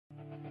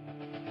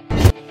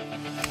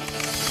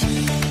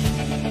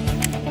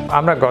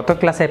আমরা গত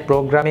ক্লাসে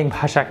প্রোগ্রামিং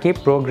ভাষা কি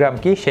প্রোগ্রাম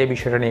কি সেই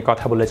বিষয়টা নিয়ে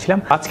কথা বলেছিলাম।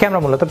 আজকে আমরা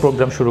মূলত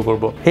প্রোগ্রাম শুরু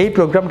করব। এই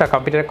প্রোগ্রামটা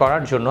কম্পিউটারে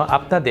করার জন্য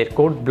আপনাদের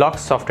কোড ব্লক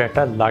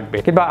সফটওয়্যারটা লাগবে,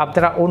 কিংবা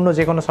আপনারা অন্য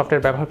যে কোনো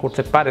সফটওয়্যার ব্যবহার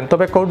করতে পারেন,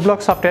 তবে কোড ব্লক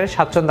সফটওয়্যারের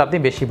স্বাচ্ছন্দ্য আপনি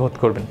বেশি বোধ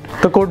করবেন।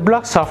 তো কোড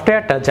ব্লক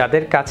সফটওয়্যারটা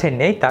যাদের কাছে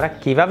নেই তারা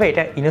কিভাবে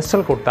এটা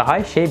ইনস্টল করতে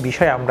হয় সেই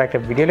বিষয়ে আমরা একটা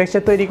ভিডিও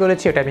লেকচার তৈরি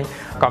করেছি, ওটা আমি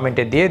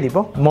কমেন্টে দিয়ে দিব।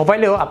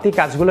 মোবাইলেও আপনি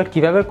কাজগুলো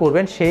কিভাবে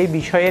করবেন সেই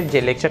বিষয়ের যে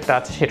লেকচারটা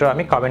আছে সেটাও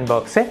আমি কমেন্ট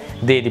বক্সে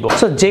দিয়ে দিব।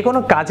 সো যে কোনো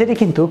কাজেরই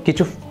কিন্তু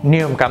কিছু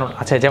নিয়ম কানুন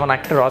আছে, যেমন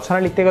একটা রচনা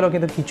লিখতে গেলেও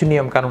কিন্তু কিছু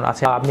নিয়ম কানুন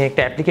আছে, আপনি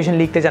একটা অ্যাপ্লিকেশন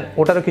লিখতে যান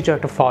ওটারও কিছু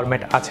একটা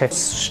ফরম্যাট আছে।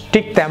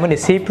 ঠিক তেমনই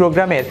সি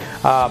প্রোগ্রামের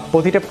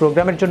প্রতিটা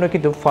প্রোগ্রামের জন্য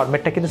কিন্তু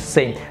ফরম্যাটটা কিন্তু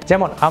সেম।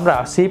 যেমন আমরা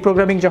সি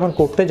প্রোগ্রামিং যখন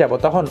করতে যাব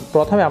তখন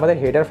প্রথমে আমাদের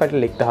হেডার ফাইলটা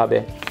লিখতে হবে।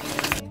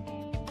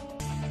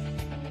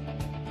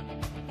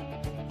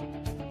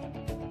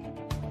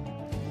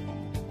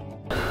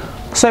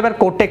 সো এবার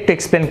কোডটা একটু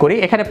এক্সপ্লেন করি।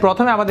 এখানে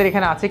প্রথমে আমাদের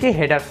এখানে আছে কি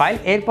হেডার ফাইল,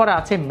 এরপরে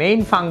আছে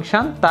মেইন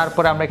ফাংশন,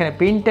 তারপরে আমরা এখানে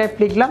প্রিন্টএফ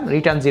লিখলাম,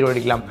 রিটার্ন 0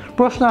 লিখলাম।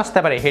 প্রশ্ন আসতে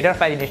পারে হেডার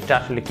ফাইল জিনিসটা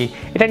আসলে কি?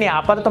 এটা নিয়ে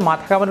আপাতত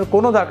মাথা ঘামানোর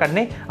কোনো দরকার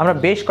নেই, আমরা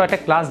বেশ কয়েকটা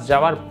ক্লাস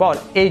যাওয়ার পর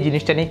এই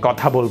জিনিসটা নিয়ে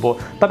কথা বলবো।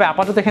 তবে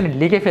আপাতত এখানে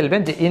লিখে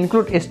ফেলবেন যে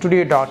ইনক্লুড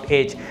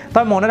studio.h।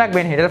 তবে মনে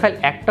রাখবেন হেডার ফাইল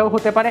একটাও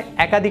হতে পারে,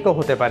 একাধিকও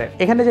হতে পারে।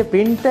 এখানে যে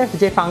প্রিন্টএফ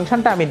যে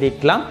ফাংশনটা আমি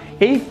লিখলাম,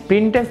 এই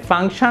প্রিন্টএফ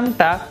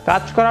ফাংশনটা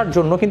কাজ করার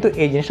জন্য কিন্তু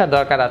এই জিনিসটা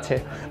দরকার আছে,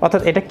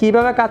 অর্থাৎ এটা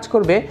কিভাবে কাজ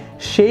করবে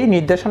সেই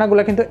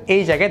নির্দেশনাগুলো কিন্তু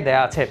এই জায়গায়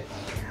দেওয়া আছে।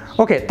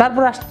 ওকে,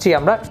 তারপর আসছি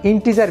আমরা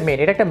ইন্টিজার মেইন।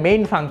 এটা একটা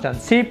মেইন ফাংশন।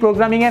 সি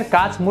প্রোগ্রামিং এর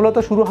কাজ মূলত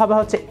শুরু হবে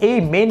হচ্ছে এই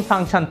মেইন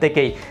ফাংশন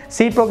থেকেই।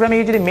 সি প্রোগ্রামিং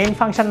এ যদি মেইন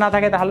ফাংশন না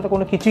থাকে তাহলে তো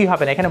কোনো কিছুই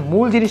হবে না। এখানে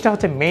মূল জিনিসটা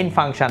হচ্ছে মেইন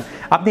ফাংশন।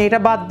 আপনি এটা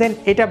বাদ দেন,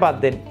 এটা বাদ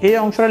দেন, এই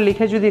অংশটা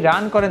লিখে যদি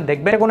রান করেন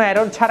দেখবেন কোনো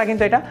এরর ছাড়া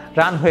কিন্তু এটা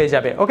রান হয়ে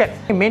যাবে। ওকে,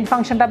 মেইন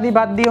ফাংশনটা আপনি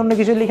বাদ দিয়ে অন্য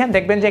কিছু লিখেন,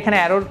 দেখবেন যে এখানে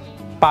এরর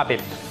পাবে।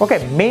 ওকে,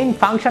 মেইন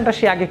ফাংশনটা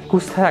সে আগে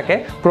খুঁজতে থাকে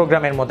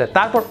প্রোগ্রামের মধ্যে,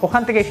 তারপর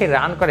ওখান থেকে সে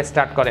রান করে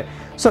স্টার্ট করে।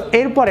 সো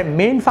এরপরে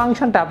মেইন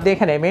ফাংশনটা আপনি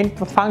এখানে মেইন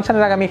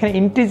ফাংশনের আগে আমি এখানে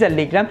ইন্টিজার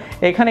লিখলাম,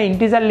 এখানে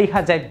ইন্টিজার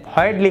লেখা যায়,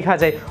 ভয়েড লেখা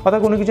যায়,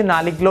 অথবা কোনো কিছু না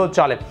লিখলেও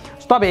চলে।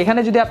 তবে এখানে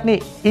যদি আপনি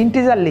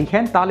ইন্টিজার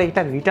লিখেন তাহলে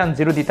এটা রিটার্ন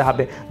 0 দিতে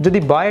হবে, যদি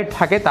ভয়েড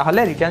থাকে তাহলে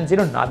রিটার্ন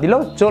 0 না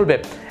দিলেও চলবে।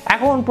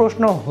 এখন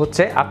প্রশ্ন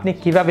হচ্ছে আপনি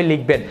কিভাবে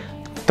লিখবেন?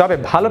 তবে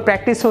ভালো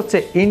প্র্যাকটিস হচ্ছে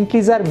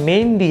ইন্টিজার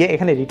মেইন দিয়ে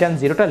এখানে রিটার্ন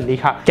 0টা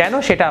লেখা। কেন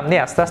সেটা আপনি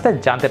আস্তে আস্তে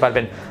জানতে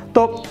পারবেন।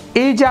 তো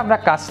এই যে আমরা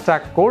কাজটা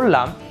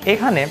করলাম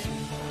এখানে,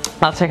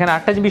 আচ্ছা এখানে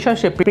একটা যে বিষয়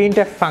সে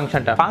প্রিন্টএফ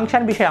ফাংশনটা,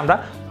 ফাংশন বিষয়ে আমরা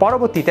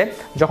পরবর্তীতে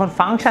যখন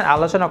ফাংশন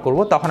আলোচনা করব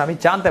তখন আমি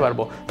জানতে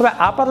পারবো। তবে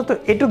আপাতত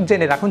এটুক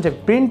জেনে রাখুন যে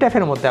প্রিন্টএফ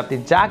এর মধ্যে আপনি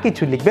যা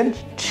কিছু লিখবেন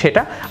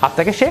সেটা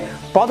আপনাকে সে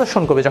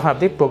প্রদর্শন করবে যখন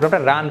আপনি প্রোগ্রামটা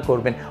রান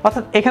করবেন।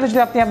 অর্থাৎ এখানে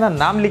যদি আপনি আপনার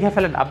নাম লিখে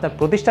ফেলেন, আপনার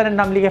প্রতিষ্ঠানের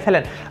নাম লিখে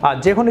ফেলেন,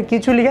 যে কোনো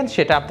কিছু লিখেন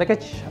সেটা আপনাকে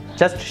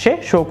জাস্ট সে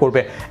শো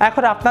করবে।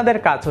 এখন আপনাদের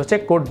কাজ হচ্ছে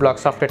কোড ব্লক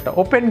সফটওয়্যারটা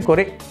ওপেন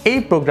করে এই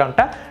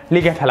প্রোগ্রামটা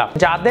লিখে ফেলা।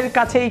 যাদের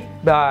কাছে এই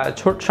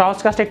সহজ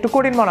কাজটা একটু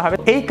কঠিন মনে হবে,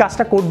 এই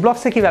কাজটা কোড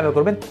ব্লকসে কিভাবে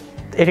করবেন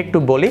এটা একটু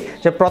বলি।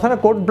 যে প্রথমে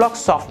কোড ব্লক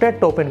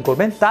সফটওয়্যারটা ওপেন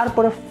করবেন,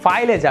 তারপরে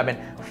ফাইলে যাবেন,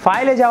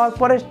 ফাইলে যাওয়ার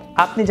পরে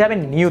আপনি যাবেন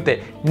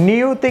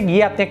নিউতে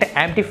গিয়ে আপনি একটা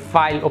এমটি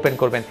ফাইল ওপেন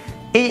করবেন।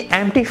 এই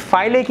এমটি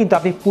ফাইলে কিন্তু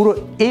আপনি পুরো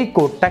এই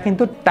কোডটা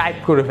কিন্তু টাইপ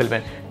করে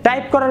ফেলবেন।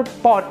 টাইপ করার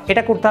পর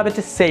এটা করতে হবে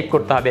যে সেভ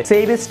করতে হবে।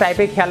 সেভ এস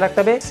টাইপে খেয়াল রাখতে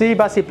হবে সি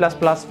বা সি প্লাস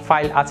প্লাস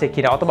ফাইল আছে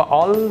কিনা, অথবা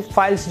অল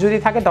ফাইলস যদি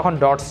থাকে তখন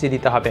 .c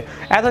দিতে হবে।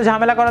 এত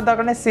ঝামেলা করার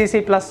দরকার নেই, সি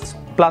প্লাস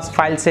প্লাস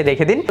ফাইলসে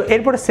রেখে দিন। তো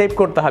এরপরে সেভ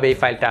করতে হবে এই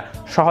ফাইলটা।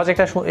 সহজ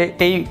একটা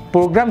এই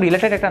প্রোগ্রাম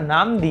রিলেটেড একটা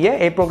নাম দিয়ে,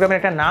 এই প্রোগ্রামের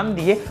একটা নাম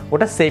দিয়ে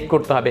ওটা সেভ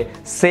করতে হবে।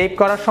 সেভ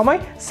করার সময়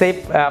সেভ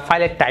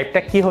ফাইলের টাইপটা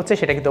কি হচ্ছে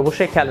সেটা কিন্তু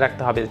অবশ্যই খেয়াল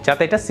রাখতে হবে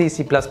যাতে এটা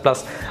সি প্লাস প্লাস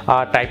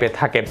টাইপে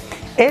থাকে।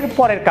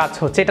 এরপরের কাজ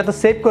হচ্ছে এটা তো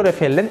সেভ করে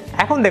ফেললেন,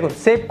 এখন দেখুন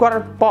সেভ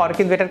করার পর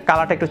কিন্তু এটার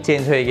কালারটা একটু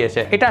চেঞ্জ হয়ে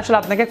গিয়েছে। এটা আসলে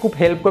আপনাকে খুব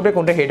হেল্প করবে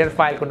কোনটা হেডার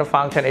ফাইল কোনটা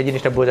ফাংশন এই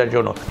জিনিসটা বোঝার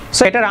জন্য।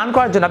 সো এটা রান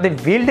করার জন্য আপনি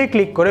বিল্ডে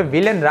ক্লিক করে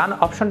বিল এন্ড রান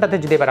অপশনটাতে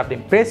যদি এবার আপনি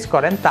প্রেস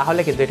করেন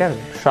তাহলে কিন্তু এটা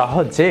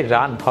সহজে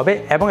রান হবে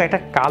এবং একটা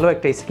কালো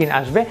একটা স্ক্রিন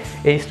আসবে।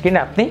 এই স্ক্রিনে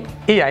আপনি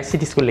এই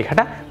আইসিটি স্কুল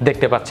লেখাটা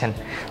দেখতে পাচ্ছেন।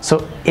 সো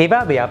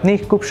এভাবে আপনি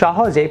খুব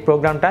সহজে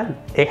প্রোগ্রামটা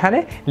এখানে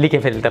লিখে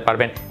ফেলতে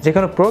পারবেন। যে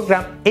কোনো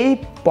প্রোগ্রাম এই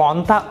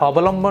পন্থা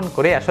অবলম্বন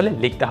করে আসলে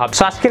লিখতে হবে।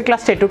 সো আজকের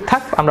ক্লাসটা এটুক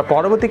থাক, আমরা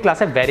পরবর্তী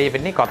ক্লাসে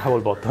ভ্যারিয়েবল নিয়ে কথা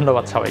বলবো।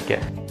 ধন্যবাদ সবাইকে।